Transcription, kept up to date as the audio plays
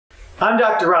I'm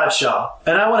Dr. Raj Shah,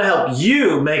 and I want to help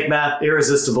you make math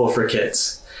irresistible for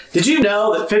kids. Did you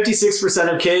know that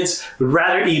 56% of kids would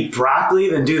rather eat broccoli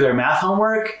than do their math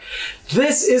homework?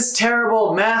 This is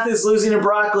terrible. Math is losing to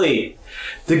broccoli.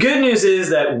 The good news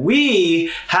is that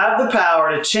we have the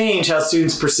power to change how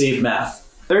students perceive math.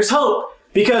 There's hope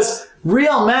because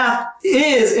real math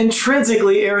is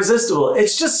intrinsically irresistible.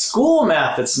 It's just school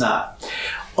math that's not.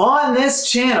 On this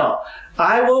channel,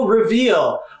 I will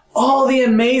reveal all the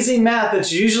amazing math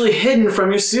that's usually hidden from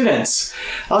your students.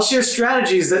 I'll share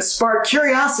strategies that spark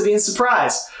curiosity and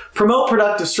surprise, promote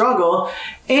productive struggle,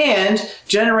 and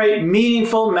generate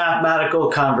meaningful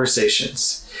mathematical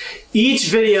conversations. Each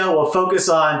video will focus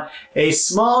on a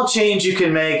small change you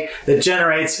can make that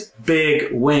generates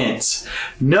big wins.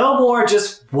 No more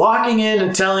just walking in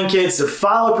and telling kids to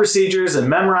follow procedures and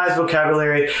memorize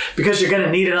vocabulary because you're going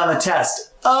to need it on the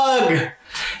test. Ugh!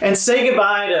 And say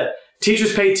goodbye to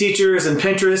Teachers Pay Teachers and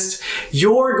Pinterest.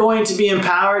 You're going to be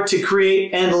empowered to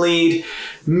create and lead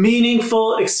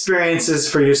meaningful experiences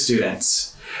for your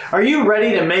students. Are you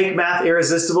ready to make math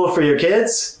irresistible for your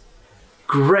kids?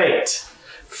 Great.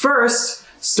 First,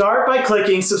 start by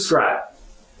clicking subscribe.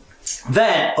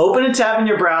 Then, open a tab in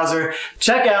your browser,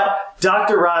 check out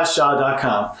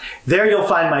drrajshah.com. There you'll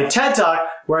find my TED Talk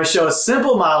where I show a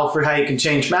simple model for how you can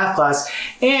change math class,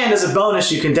 and as a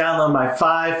bonus you can download my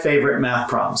 5 favorite math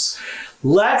problems.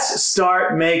 Let's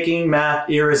start making math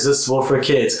irresistible for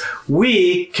kids.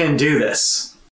 We can do this.